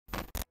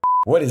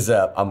What is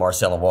up? I'm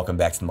Marcel and welcome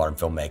back to The Modern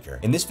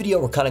Filmmaker. In this video,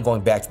 we're kind of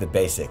going back to the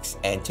basics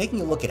and taking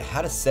a look at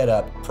how to set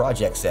up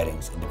project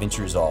settings in Davinci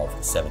Resolve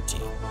 17.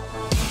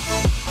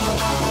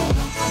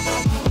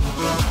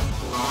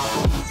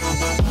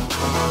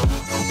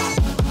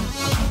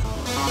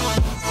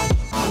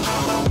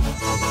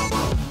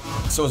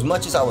 So as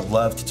much as I would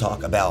love to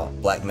talk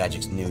about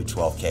Blackmagic's new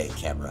 12K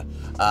camera,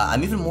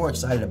 I'm even more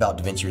excited about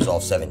Davinci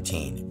Resolve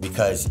 17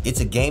 because it's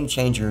a game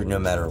changer no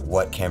matter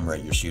what camera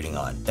you're shooting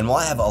on. And while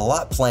I have a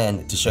lot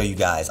planned to show you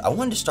guys, I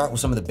wanted to start with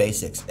some of the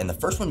basics, and the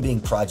first one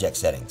being project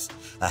settings.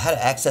 How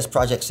to access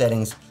project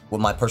settings, what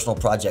my personal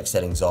project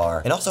settings are,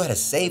 and also how to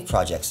save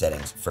project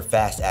settings for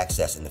fast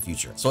access in the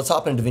future. So let's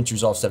hop into Davinci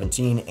Resolve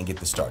 17 and get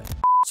this started.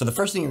 So the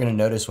first thing you're going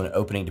to notice when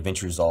opening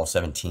Davinci Resolve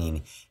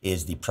 17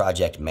 is the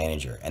project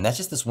manager. And that's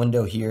just this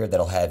window here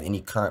that'll have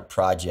any current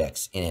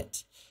projects in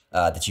it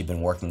that you've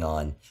been working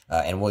on,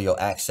 and where you'll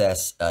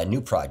access a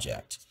new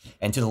project.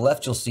 And to the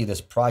left, you'll see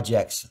this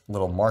projects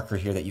little marker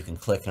here that you can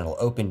click and it'll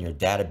open your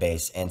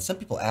database. And some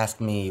people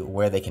ask me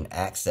where they can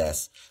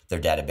access their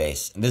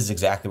database. And this is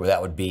exactly where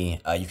that would be.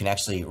 You can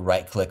actually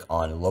right click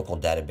on local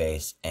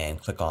database and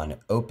click on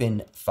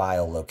open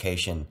file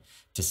location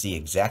to see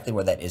exactly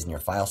where that is in your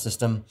file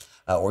system.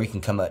 Or you can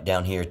come up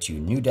down here to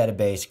new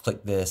database,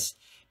 click this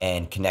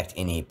and connect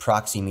any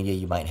proxy media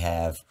you might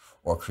have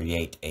or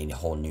create a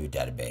whole new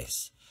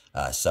database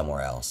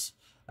somewhere else.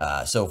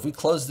 So if we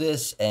close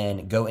this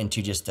and go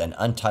into just an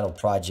untitled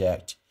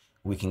project,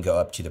 we can go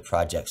up to the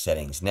project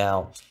settings.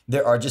 Now,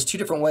 there are just two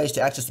different ways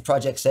to access the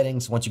project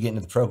settings. Once you get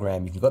into the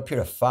program, you can go up here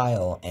to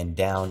File and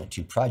down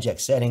to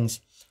Project Settings,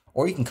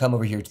 or you can come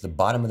over here to the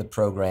bottom of the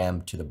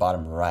program, to the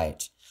bottom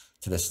right,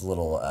 to this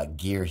little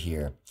gear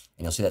here, and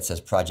you'll see that says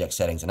Project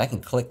Settings, and I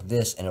can click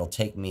this and it'll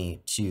take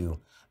me to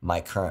my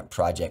current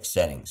project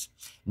settings.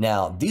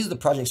 Now, these are the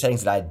project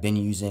settings that I've been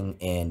using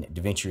in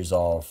Davinci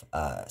Resolve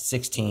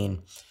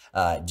 16,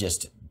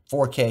 just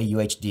 4K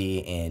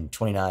UHD in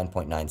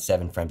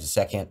 29.97 frames a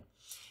second.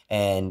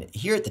 And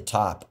here at the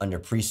top under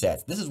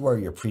presets, this is where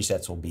your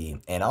presets will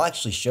be. And I'll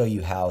actually show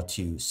you how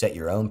to set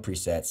your own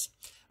presets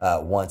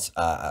once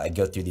I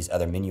go through these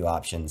other menu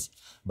options.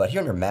 But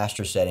here under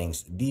master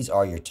settings, these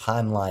are your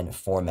timeline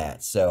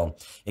formats. So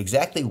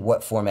exactly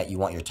what format you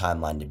want your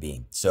timeline to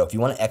be. So if you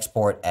want to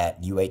export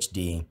at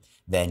UHD,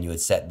 then you would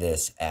set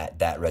this at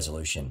that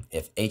resolution.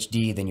 If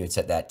HD, then you would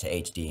set that to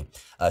HD.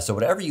 So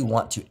whatever you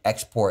want to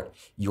export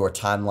your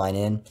timeline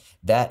in,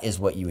 that is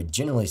what you would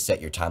generally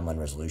set your timeline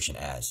resolution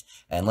as.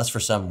 Unless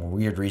for some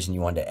weird reason you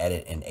wanted to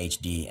edit in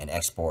HD and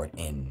export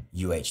in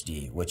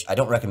UHD, which I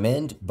don't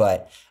recommend,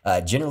 but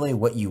generally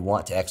what you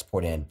want to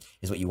export in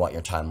is what you want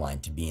your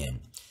timeline to be in.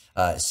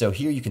 So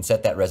here you can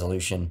set that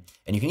resolution,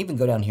 and you can even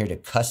go down here to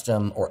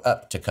custom, or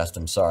up to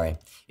custom, sorry,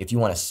 if you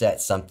want to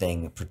set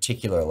something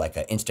particular like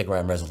an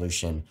Instagram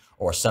resolution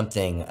or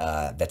something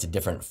that's a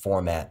different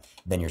format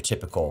than your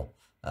typical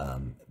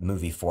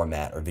movie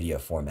format or video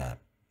format.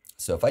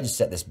 So if I just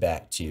set this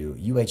back to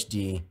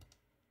UHD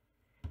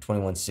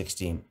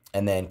 2160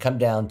 and then come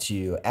down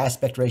to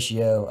aspect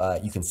ratio,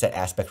 you can set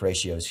aspect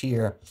ratios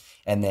here,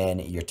 and then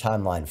your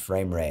timeline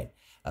frame rate,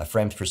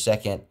 frames per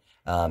second.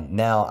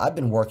 Now I've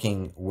been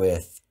working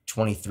with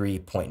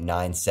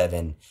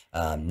 23.97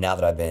 now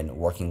that I've been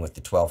working with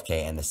the 12K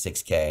and the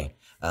 6K.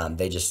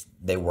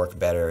 They work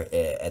better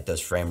at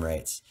those frame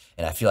rates,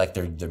 and I feel like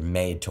they're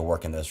made to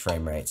work in those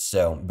frame rates.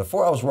 So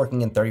before I was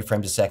working in 30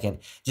 frames a second,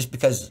 just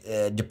because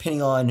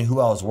depending on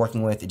who I was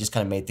working with, it just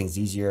kind of made things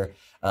easier.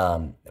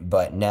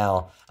 But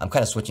now I'm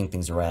kind of switching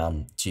things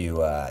around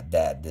to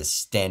this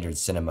standard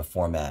cinema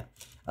format.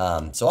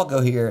 So I'll go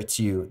here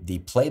to the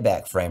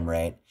playback frame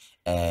rate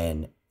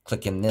and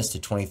click in this to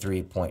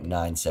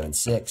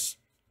 23.976.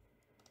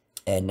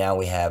 And now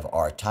we have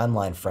our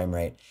timeline frame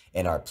rate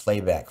and our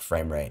playback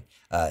frame rate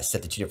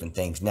set to two different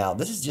things. Now,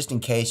 this is just in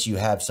case you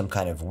have some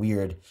kind of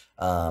weird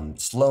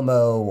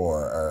slow-mo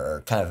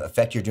or kind of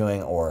effect you're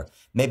doing, or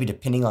maybe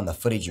depending on the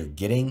footage you're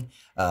getting,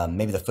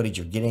 maybe the footage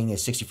you're getting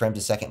is 60 frames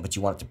a second, but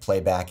you want it to play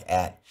back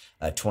at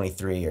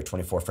 23 or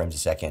 24 frames a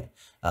second.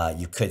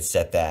 You could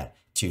set that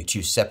to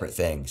two separate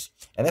things.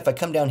 And if I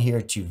come down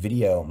here to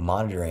video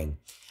monitoring,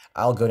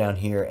 I'll go down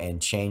here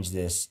and change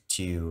this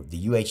to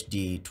the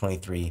UHD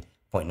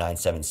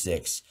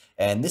 23.976.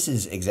 And this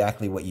is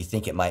exactly what you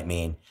think it might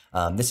mean.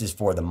 This is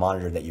for the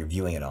monitor that you're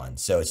viewing it on.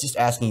 So it's just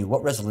asking you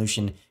what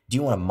resolution do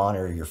you want to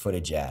monitor your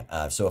footage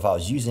at. So if I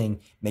was using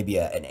maybe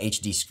an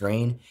HD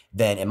screen,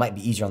 then it might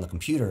be easier on the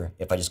computer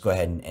if I just go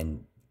ahead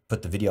and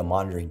put the video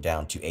monitoring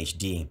down to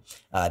HD.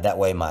 That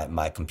way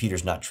my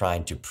computer's not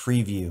trying to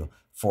preview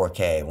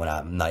 4K when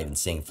I'm not even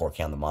seeing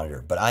 4K on the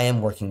monitor. But I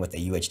am working with a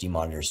UHD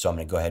monitor, so I'm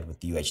going to go ahead with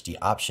the UHD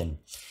option.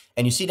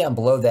 And you see down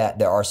below that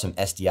there are some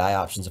SDI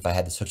options if I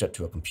had this hooked up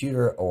to a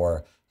computer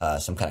or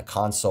some kind of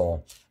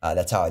console.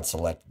 That's how I'd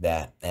select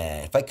that.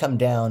 And if I come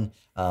down,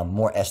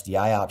 more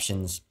SDI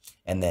options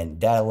and then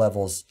data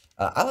levels,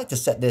 I like to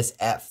set this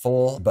at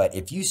full. But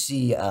if you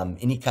see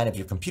any kind of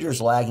your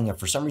computer's lagging or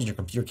for some reason your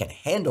computer can't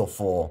handle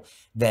full,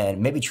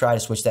 then maybe try to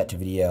switch that to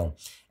video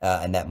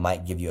and that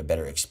might give you a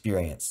better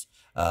experience.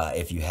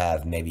 if you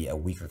have maybe a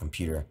weaker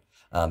computer.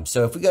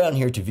 So if we go down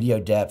here to video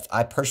depth,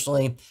 I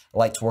personally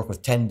like to work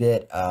with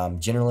 10-bit.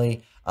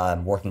 Generally,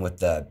 I'm working with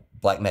the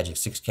Blackmagic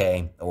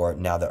 6K or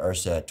now the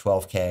Ursa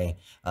 12K.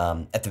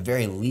 At the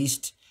very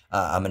least,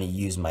 I'm going to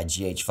use my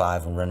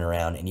GH5 and run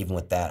around, and even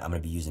with that, I'm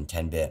going to be using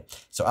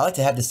 10-bit. So I like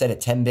to have this set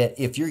at 10-bit.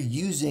 If you're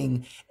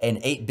using an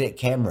 8-bit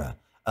camera,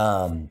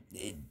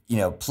 you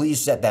know, please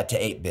set that to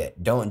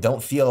 8-bit.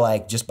 Don't feel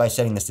like just by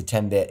setting this to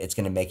 10-bit, it's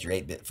going to make your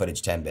 8-bit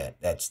footage 10-bit.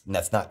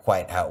 That's not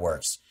quite how it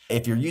works.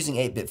 If you're using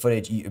 8-bit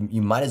footage,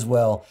 you might as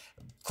well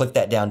click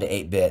that down to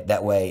 8-bit.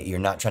 That way you're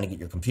not trying to get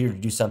your computer to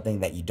do something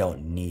that you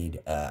don't need,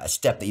 a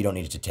step that you don't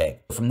need it to take.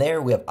 From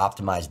there, we have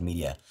optimized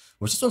media,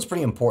 which this one's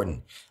pretty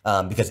important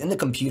because in the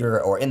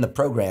computer or in the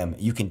program,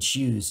 you can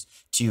choose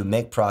to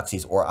make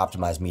proxies or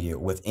optimize media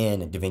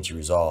within Davinci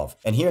Resolve.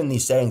 And here in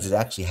these settings is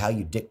actually how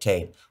you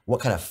dictate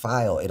what kind of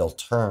file it'll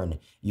turn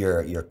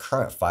your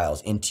current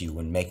files into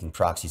when making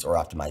proxies or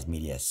optimized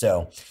media.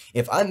 So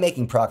if I'm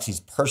making proxies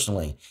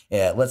personally,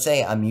 let's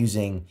say I'm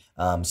using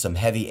some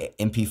heavy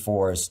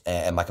MP4s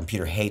and my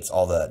computer hates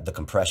all the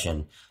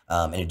compression,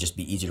 and it'd just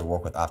be easier to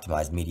work with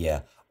optimized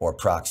media or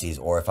proxies,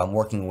 or if I'm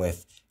working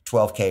with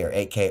 12K or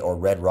 8K or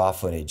red raw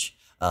footage,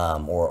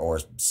 or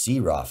C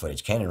raw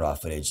footage, Canon raw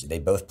footage, they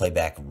both play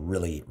back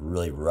really,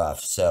 really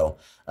rough. So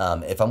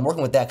if I'm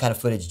working with that kind of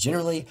footage,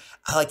 generally,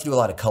 I like to do a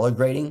lot of color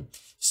grading.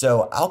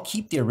 So I'll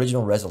keep the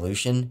original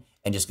resolution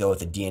and just go with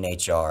the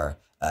DNHR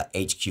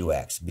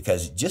HQX,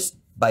 because just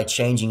by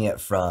changing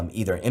it from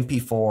either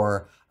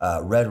MP4,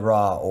 Red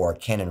RAW, or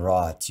Canon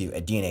RAW to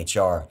a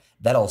DNHR,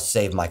 that'll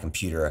save my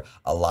computer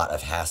a lot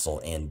of hassle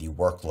in the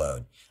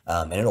workload.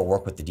 And it'll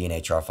work with the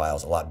DNHR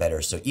files a lot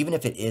better. So even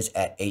if it is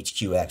at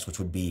HQX, which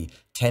would be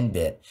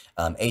 10-bit,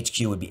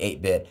 HQ would be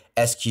 8-bit,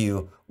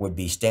 SQ would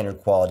be standard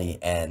quality,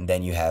 and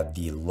then you have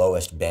the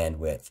lowest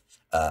bandwidth,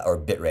 or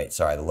bitrate,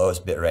 sorry, the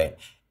lowest bitrate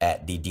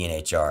at the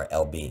DNHR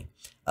LB.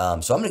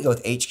 So I'm gonna go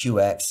with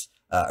HQX,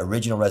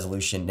 original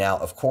resolution. Now,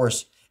 of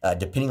course,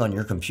 depending on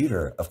your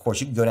computer, of course,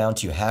 you can go down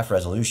to half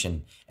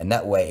resolution, and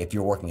that way, if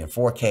you're working in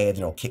 4K, then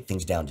it'll kick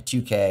things down to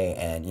 2K,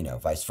 and you know,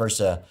 vice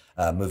versa,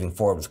 moving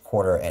forward with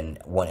quarter and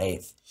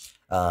 1/8.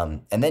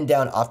 And then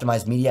down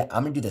optimized media,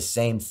 I'm gonna do the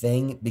same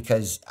thing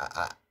because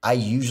I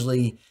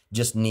usually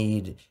just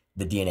need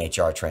the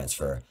DNHR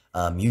transfer.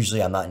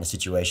 Usually, I'm not in a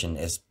situation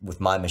as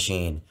with my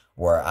machine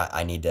where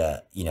I need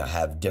to, you know,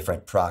 have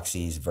different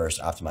proxies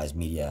versus optimized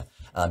media.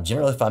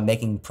 Generally, if I'm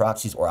making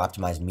proxies or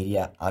optimized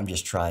media, I'm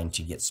just trying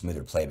to get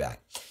smoother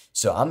playback.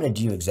 So I'm going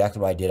to do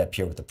exactly what I did up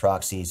here with the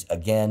proxies.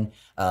 Again,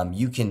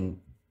 you can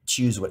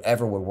choose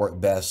whatever would work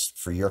best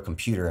for your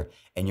computer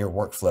and your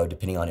workflow,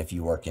 depending on if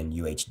you work in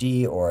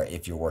UHD or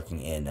if you're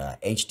working in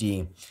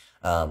HD,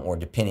 or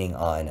depending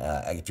on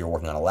if you're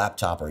working on a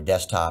laptop or a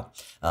desktop.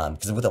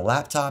 Because with a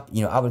laptop,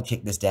 you know, I would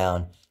kick this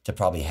down to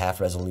probably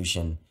half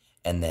resolution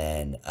and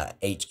then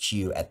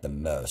HQ at the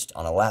most.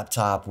 On a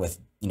laptop with,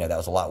 you know, that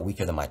was a lot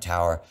weaker than my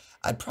tower,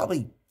 I'd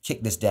probably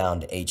kick this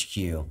down to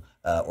HQ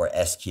or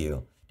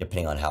SQ,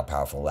 depending on how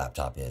powerful a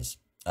laptop is.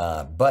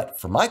 But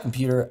for my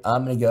computer,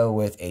 I'm going to go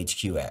with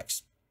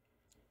HQX.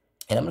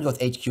 And I'm going to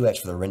go with HQX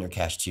for the render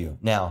cache too.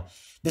 Now,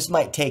 this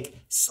might take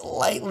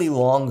slightly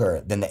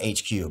longer than the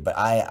HQ, but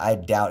I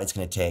doubt it's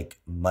going to take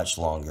much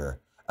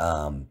longer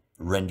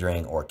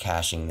rendering or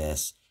caching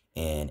this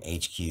in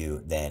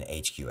HQ than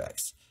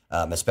HQX.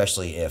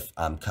 Especially if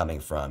I'm coming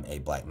from a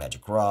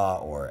Blackmagic RAW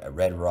or a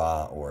Red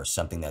RAW or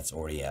something that's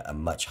already a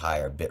much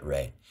higher bit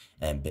rate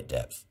and bit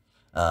depth.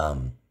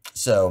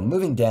 So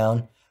moving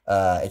down,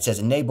 it says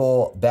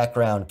enable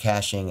background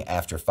caching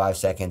after 5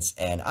 seconds,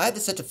 and I have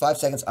this set to 5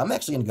 seconds. I'm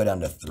actually going to go down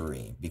to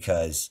 3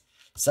 because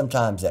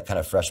sometimes that kind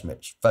of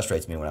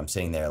frustrates me when I'm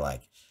sitting there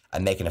like I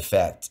make an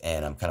effect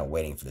and I'm kind of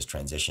waiting for this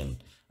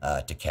transition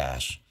to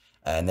cache.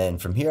 And then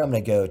from here, I'm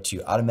going to go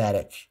to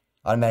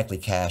automatically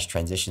cache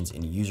transitions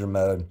in user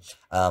mode.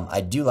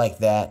 I do like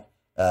that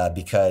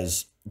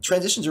because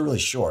transitions are really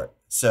short.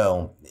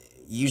 So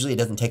usually it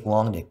doesn't take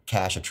long to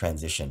cache a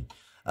transition.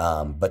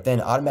 But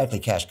then automatically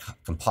cache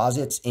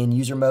composites in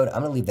user mode,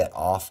 I'm gonna leave that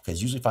off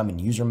because usually if I'm in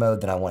user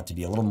mode, then I want it to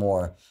be a little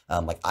more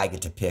like I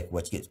get to pick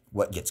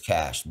what gets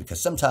cached,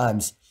 because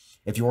sometimes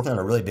if you're working on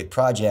a really big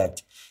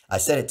project, I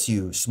set it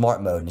to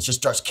smart mode and it just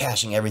starts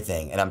caching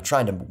everything, and I'm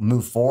trying to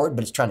move forward,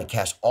 but it's trying to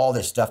cache all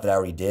this stuff that I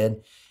already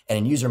did. And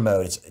in user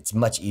mode, it's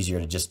much easier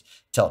to just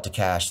tell it to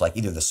cache like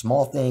either the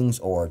small things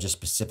or just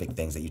specific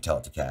things that you tell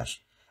it to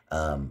cache.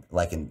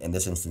 Like in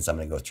this instance, I'm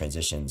going to go with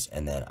transitions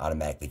and then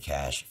automatically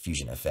cache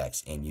fusion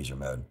effects in user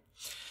mode.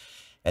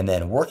 And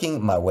then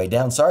working my way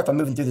down. Sorry if I'm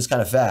moving through this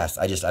kind of fast.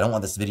 I don't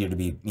want this video to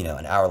be, you know,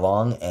 an hour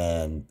long,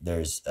 and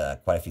there's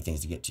quite a few things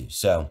to get to.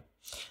 So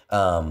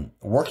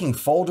working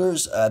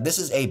folders, this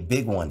is a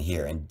big one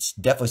here, and it's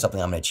definitely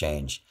something I'm going to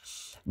change.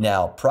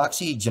 Now,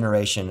 proxy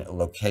generation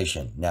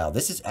location. Now,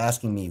 this is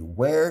asking me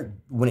where,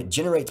 when it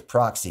generates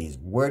proxies,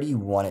 where do you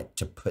want it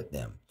to put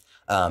them?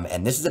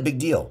 And this is a big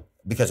deal,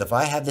 because if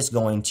I have this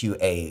going to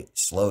a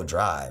slow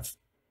drive,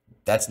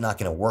 that's not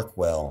going to work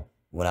well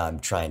when I'm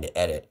trying to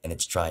edit and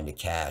it's trying to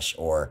cache,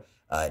 or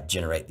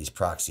generate these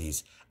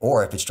proxies,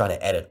 or if it's trying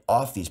to edit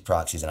off these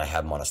proxies and I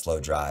have them on a slow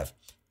drive,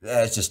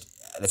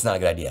 that's not a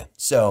good idea.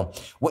 So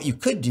what you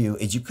could do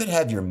is you could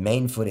have your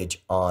main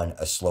footage on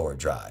a slower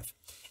drive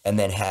and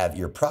then have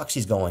your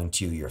proxies going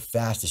to your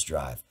fastest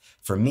drive.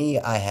 For me,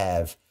 I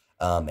have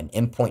an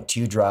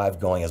M.2 drive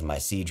going as my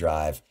C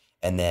drive,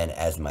 and then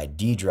as my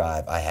D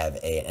drive, I have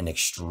an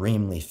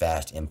extremely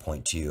fast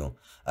M.2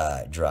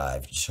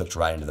 drive, just hooked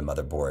right into the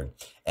motherboard,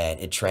 and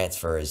it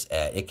transfers,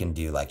 it can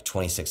do like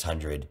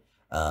 2600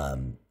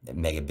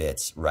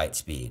 megabits write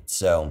speed.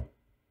 So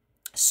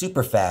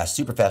super fast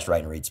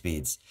write and read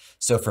speeds.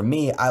 So for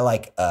me, I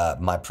like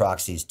my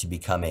proxies to be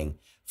coming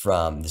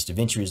from this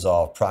Davinci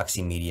Resolve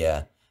proxy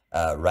media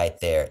right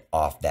there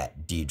off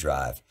that D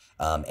drive.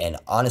 And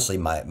honestly,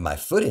 my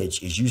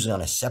footage is usually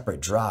on a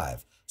separate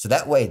drive. So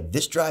that way,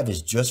 this drive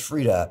is just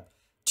freed up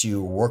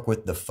to work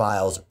with the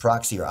files,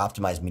 proxy or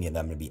optimized media that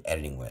I'm going to be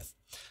editing with.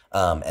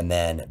 And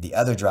then the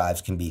other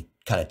drives can be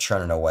kind of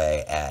churning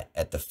away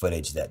at the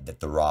footage, that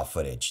the raw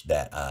footage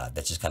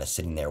that's just kind of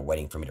sitting there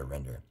waiting for me to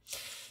render.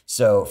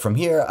 So from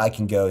here, I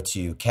can go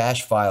to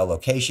cache file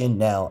location.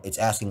 Now it's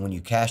asking when you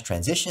cache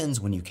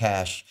transitions, when you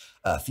cache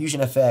fusion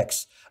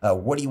effects,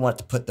 what do you want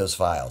to put those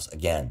files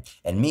again?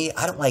 And me,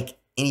 I don't like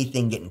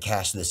anything getting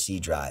cached to the C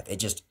drive.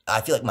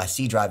 I feel like my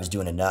C drive is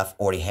doing enough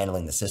already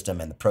handling the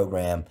system and the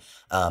program.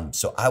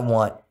 So I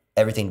want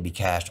everything to be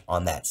cached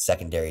on that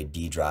secondary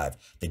D drive.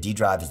 The D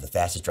drive is the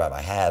fastest drive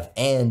I have,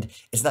 and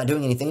it's not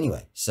doing anything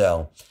anyway.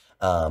 So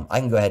I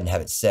can go ahead and have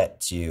it set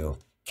to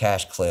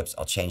cache clips.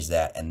 I'll change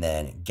that, and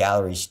then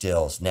gallery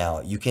stills.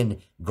 Now you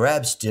can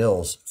grab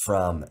stills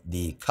from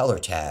the color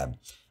tab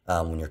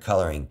when you're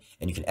coloring,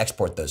 and you can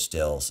export those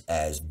stills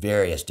as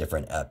various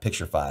different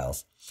picture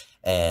files.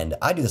 And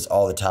I do this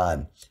all the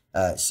time.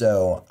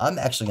 So I'm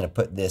actually going to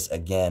put this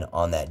again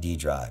on that D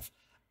drive.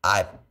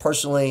 I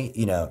personally,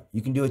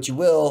 you can do what you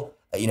will.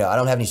 I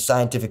don't have any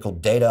scientific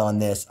data on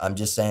this. I'm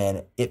just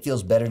saying it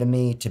feels better to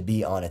me to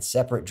be on a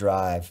separate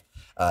drive.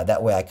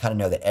 That way I kind of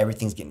know that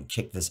everything's getting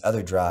kicked to this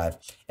other drive,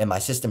 and my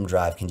system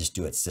drive can just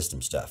do its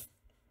system stuff.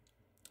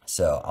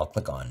 So I'll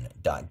click on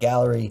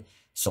 .gallery,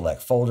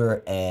 select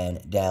folder,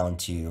 and down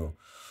to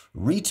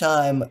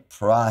retime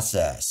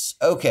process.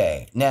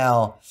 Okay,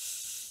 now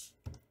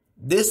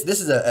this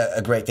is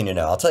a great thing to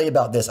know. I'll tell you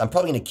about this. I'm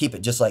probably going to keep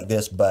it just like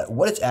this, but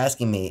what it's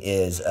asking me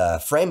is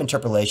frame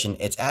interpolation.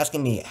 It's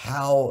asking me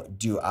how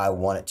do I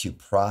want it to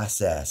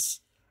process,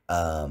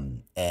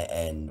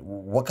 and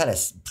what kind of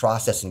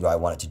processing do I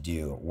want it to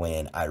do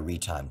when I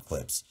retime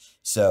clips.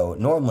 So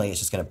normally it's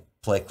just going to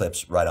play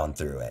clips right on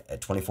through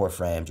at 24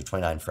 frames or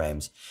 29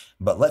 frames.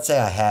 But let's say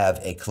I have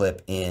a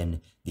clip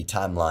in the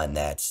timeline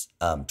that's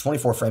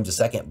 24 frames a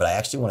second, but I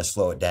actually want to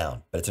slow it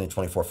down, but it's in a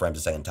 24 frames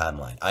a second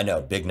timeline. I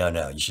know, big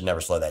no-no. You should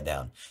never slow that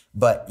down.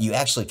 But you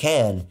actually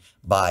can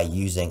by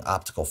using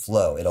optical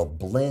flow. It'll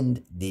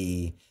blend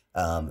the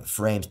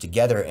frames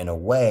together in a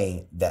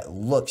way that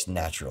looks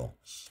natural.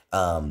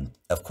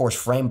 Of course,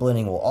 frame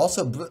blending will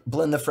also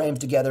blend the frames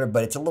together,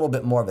 but it's a little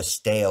bit more of a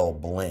stale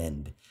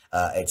blend.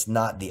 It's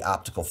not the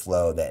optical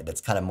flow that's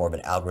kind of more of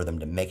an algorithm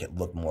to make it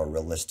look more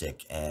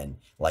realistic and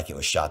like it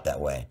was shot that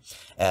way.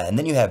 And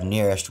then you have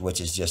nearest, which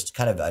is just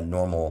kind of a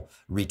normal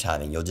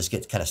retiming. You'll just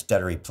get kind of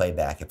stuttery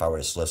playback if I were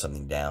to slow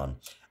something down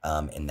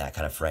in that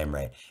kind of frame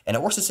rate. And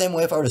it works the same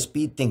way if I were to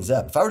speed things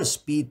up. If I were to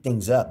speed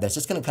things up, that's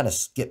just going to kind of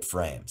skip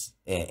frames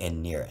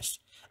in nearest.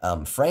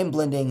 Frame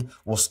blending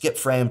will skip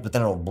frames, but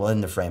then it'll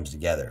blend the frames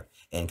together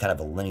in kind of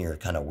a linear,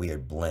 kind of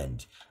weird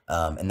blend.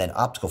 And then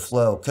optical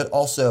flow could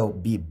also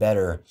be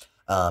better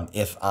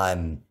if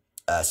I'm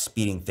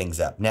speeding things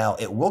up. Now,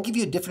 it will give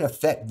you a different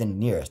effect than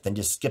nearest, than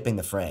just skipping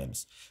the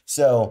frames.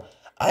 So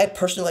I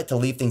personally like to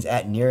leave things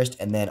at nearest,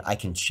 and then I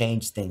can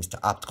change things to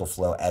optical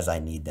flow as I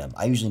need them.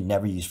 I usually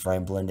never use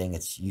frame blending.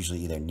 It's usually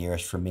either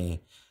nearest for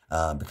me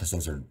because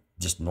things are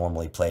just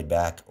normally played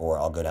back, or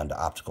I'll go down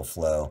to optical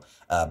flow.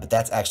 But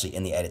that's actually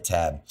in the edit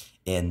tab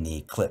in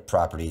the clip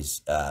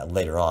properties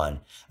later on.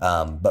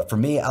 But for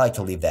me, I like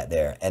to leave that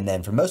there. And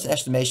then for motion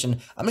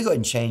estimation, I'm gonna go ahead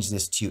and change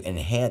this to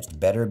enhanced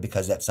better,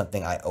 because that's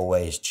something I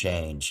always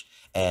change.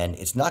 And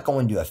it's not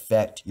going to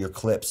affect your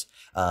clips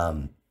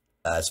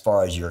as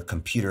far as your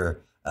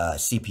computer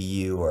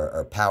CPU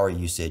or power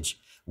usage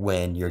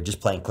when you're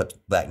just playing clips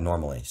back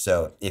normally.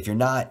 So if you're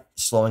not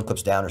slowing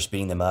clips down or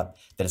speeding them up,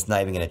 then it's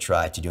not even going to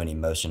try to do any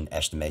motion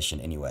estimation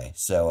anyway.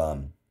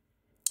 So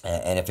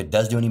and if it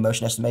does do any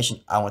motion estimation,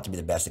 I want it to be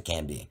the best it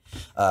can be.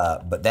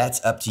 But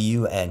that's up to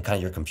you and kind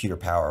of your computer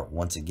power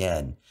once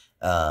again.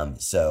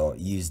 So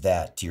use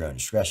that to your own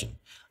discretion.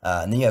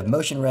 And then you have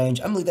motion range.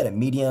 I'm gonna leave that at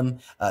medium.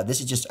 This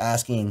is just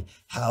asking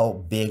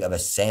how big of a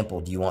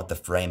sample do you want the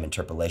frame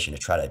interpolation to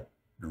try to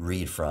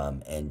read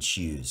from and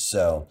choose.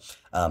 So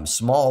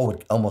small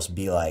would almost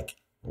be like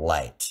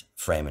light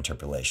frame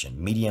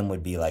interpolation. Medium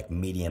would be like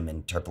medium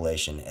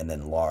interpolation, and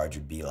then large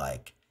would be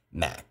like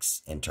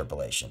max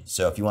interpolation.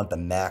 So if you want the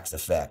max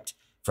effect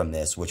from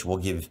this, which will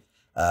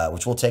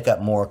take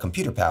up more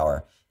computer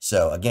power.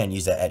 So again,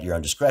 use that at your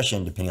own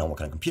discretion, depending on what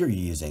kind of computer you're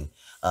using.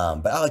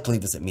 But I like to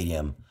leave this at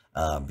medium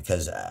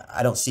because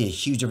I don't see a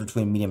huge difference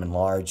between medium and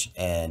large,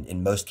 and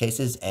in most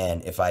cases,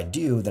 and if I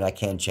do, then I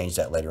can change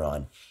that later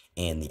on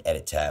in the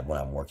edit tab when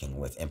I'm working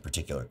with in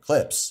particular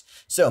clips.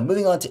 So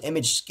moving on to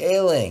image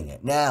scaling.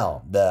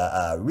 Now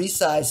the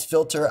resize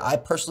filter, I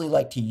personally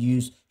like to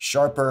use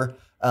sharper.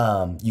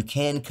 You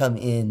can come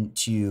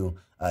into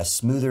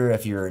smoother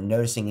if you're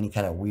noticing any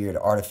kind of weird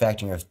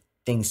artifacting or if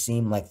things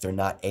seem like they're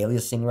not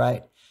aliasing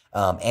right.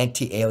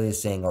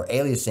 Anti-aliasing or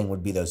aliasing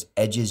would be those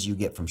edges you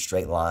get from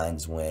straight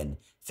lines when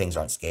things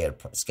aren't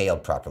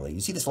scaled properly.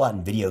 You see this a lot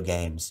in video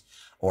games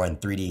or in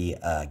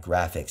 3D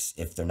graphics.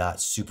 If they're not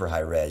super high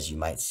res, you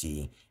might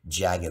see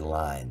jagged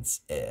lines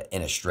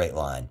in a straight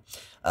line.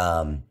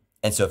 And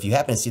so if you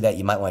happen to see that,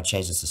 you might want to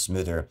change this to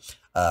smoother.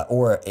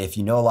 Or if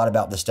you know a lot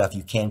about this stuff,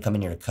 you can come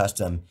in here to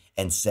custom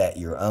and set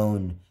your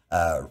own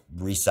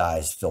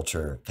resize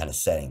filter kind of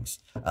settings.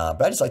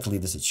 But I just like to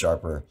leave this at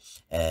sharper.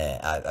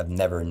 I've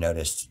never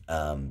noticed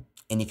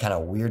any kind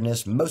of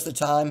weirdness most of the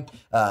time.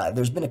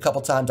 There's been a couple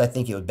times, I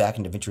think it was back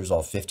in Davinci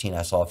Resolve 15,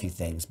 I saw a few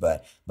things,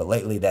 but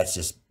lately that's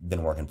just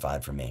been working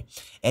fine for me.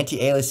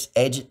 Anti-alias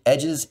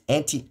edges,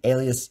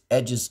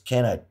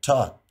 can I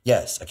talk?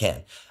 Yes, I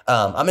can.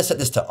 I'm gonna set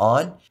this to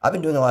on. I've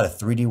been doing a lot of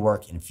 3D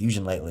work in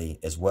Fusion lately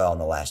as well in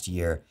the last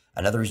year.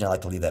 Another reason I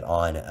like to leave that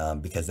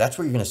on, because that's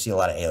where you're gonna see a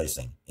lot of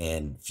aliasing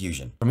in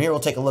Fusion. From here, we'll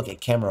take a look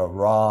at camera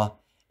raw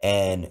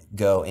and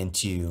go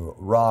into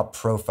raw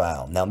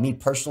profile. Now, me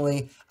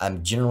personally,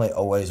 I'm generally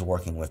always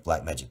working with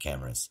Blackmagic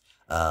cameras,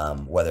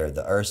 whether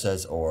the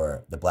Ursas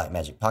or the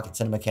Blackmagic Pocket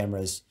Cinema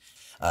cameras.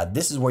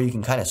 This is where you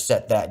can kind of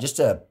set that just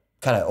to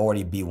kind of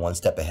already be one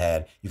step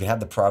ahead. You can have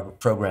the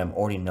program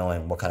already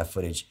knowing what kind of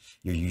footage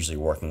you're usually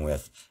working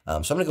with. So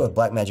I'm gonna go with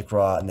Blackmagic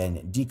Raw and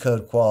then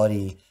decode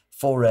quality,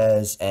 full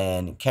res,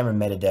 and camera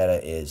metadata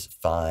is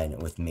fine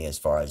with me as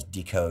far as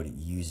decode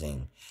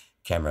using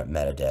camera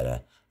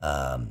metadata.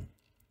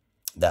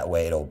 That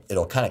way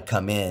it'll kind of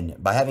come in,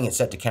 by having it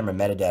set to camera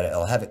metadata,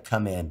 it'll have it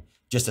come in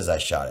just as I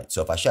shot it.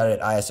 So if I shot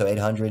it at ISO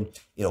 800,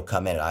 it'll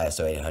come in at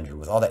ISO 800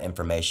 with all that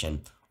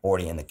information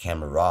already in the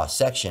camera raw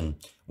section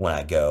when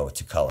I go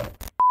to color.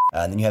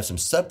 And then you have some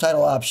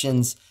subtitle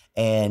options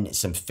and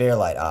some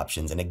Fairlight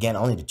options. And again,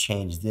 I'll need to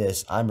change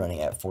this. I'm running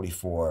at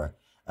 44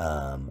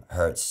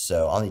 hertz,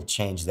 so I'll need to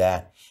change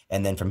that.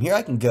 And then from here,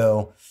 I can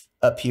go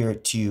up here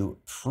to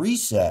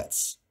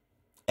presets,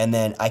 and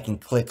then I can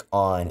click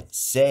on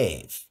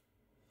save.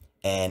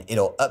 And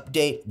it'll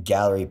update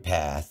gallery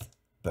path,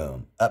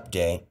 boom,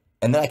 update.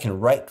 And then I can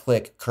right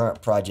click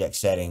current project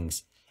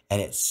settings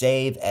and it's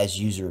save as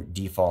user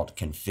default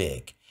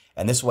config.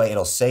 And this way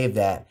it'll save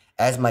that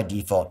as my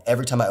default.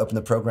 Every time I open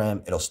the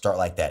program, it'll start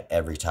like that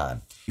every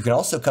time. You can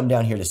also come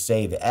down here to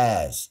save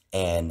as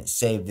and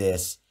save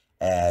this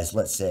as,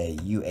 let's say,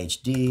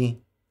 UHD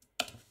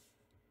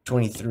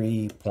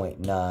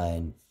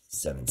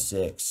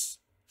 23.976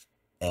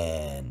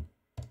 and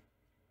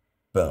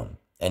boom.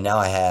 And now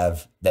I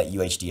have that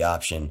UHD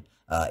option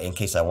in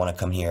case I want to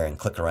come here and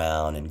click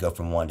around and go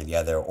from one to the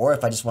other, or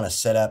if I just want to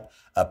set up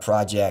a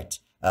project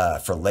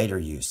for later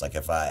use. Like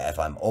if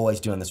I'm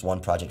always doing this one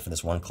project for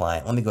this one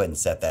client, let me go ahead and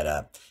set that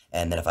up.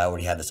 And then if I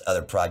already have this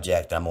other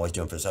project that I'm always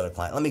doing for this other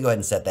client, let me go ahead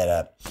and set that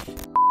up.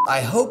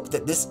 I hope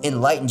that this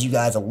enlightens you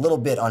guys a little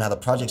bit on how the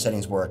project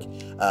settings work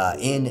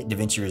in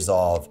Davinci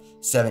Resolve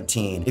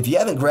 17. If you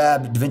haven't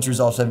grabbed Davinci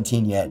Resolve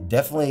 17 yet,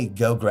 definitely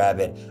go grab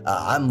it.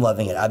 I'm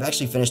loving it. I've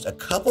actually finished a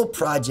couple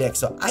projects,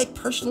 so I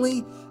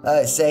personally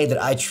say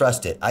that I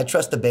trust it. I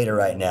trust the beta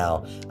right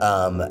now.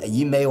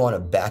 You may want to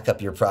back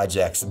up your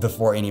projects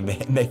before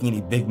making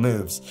any big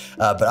moves,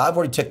 but I've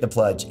already took the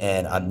plunge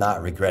and I'm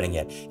not regretting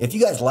it. If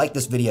you guys like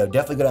this video,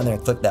 definitely go down there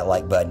and click that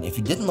like button. If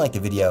you didn't like the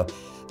video,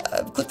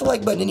 click the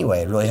like button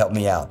anyway. It really helped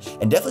me out.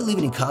 And definitely leave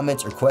any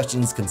comments or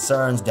questions,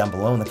 concerns down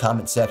below in the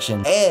comment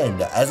section.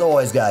 And as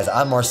always, guys,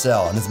 I'm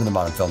Marcel, and this has been The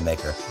Modern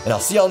Filmmaker. And I'll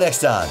see y'all next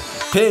time.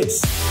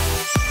 Peace.